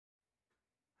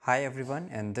Hi everyone,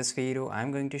 in this video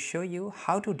I'm going to show you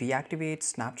how to deactivate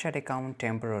Snapchat account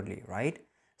temporarily, right?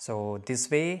 So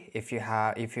this way if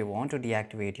you want to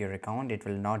deactivate your account, it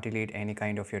will not delete any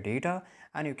kind of your data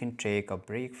and you can take a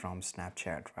break from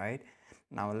Snapchat, right?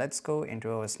 Now let's go into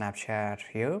our Snapchat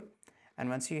here, and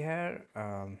once you're here,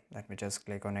 let me just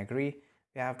click on agree.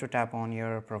 You have to tap on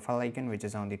your profile icon, which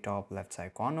is on the top left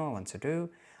side corner. Once you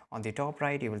do, on the top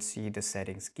right you will see the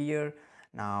settings gear.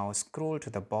 Now scroll to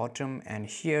the bottom and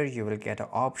here you will get an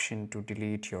option to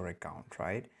delete your account,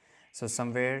 right? So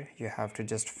somewhere you have to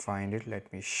just find it.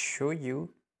 Let me show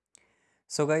you.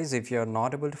 So guys, if you're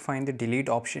not able to find the delete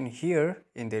option here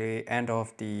in the end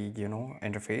of the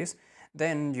interface,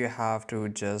 then you have to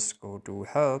just go to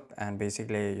help and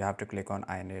basically you have to click on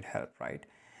I need help, right?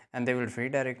 And they will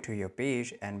redirect to your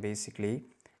page and basically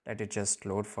let it just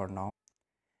load for now.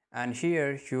 And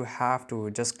here you have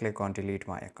to just click on delete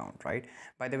my account, right?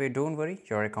 By the way, don't worry,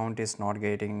 your account is not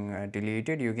getting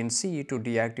deleted. You can see to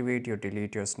deactivate or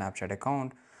delete your Snapchat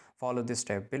account, follow this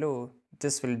step below.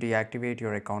 This will deactivate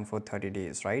your account for 30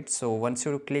 days, right? So once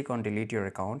you click on delete your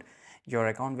account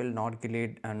will not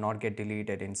get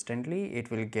deleted instantly.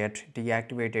 It will get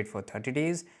deactivated for 30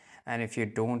 days, and if you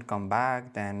don't come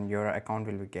back, then your account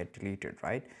will get deleted,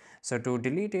 right? So to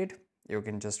delete it, you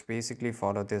can just basically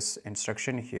follow this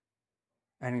instruction here.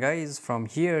 And guys, from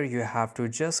here you have to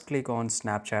just click on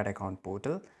Snapchat account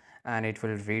portal and it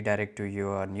will redirect to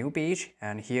your new page,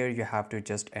 and here you have to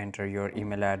just enter your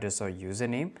email address or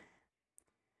username,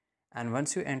 and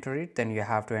once you enter it, then you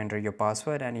have to enter your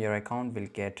password and your account will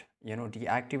get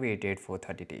deactivated for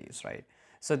 30 days, right?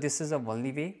 So this is a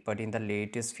only way, but in the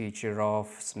latest feature of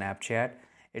Snapchat,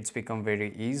 it's become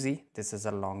very easy. This is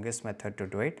the longest method to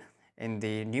do it. In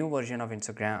the new version of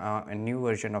Instagram, a new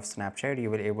version of Snapchat, you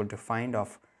will able to find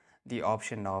of the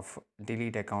option of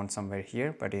delete account somewhere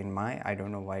here, but in my, I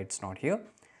don't know why it's not here,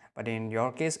 but in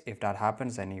your case, if that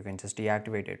happens, then you can just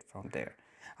deactivate it from there.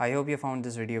 I hope you found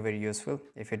this video very useful.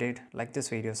 If you did, like this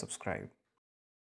video, subscribe.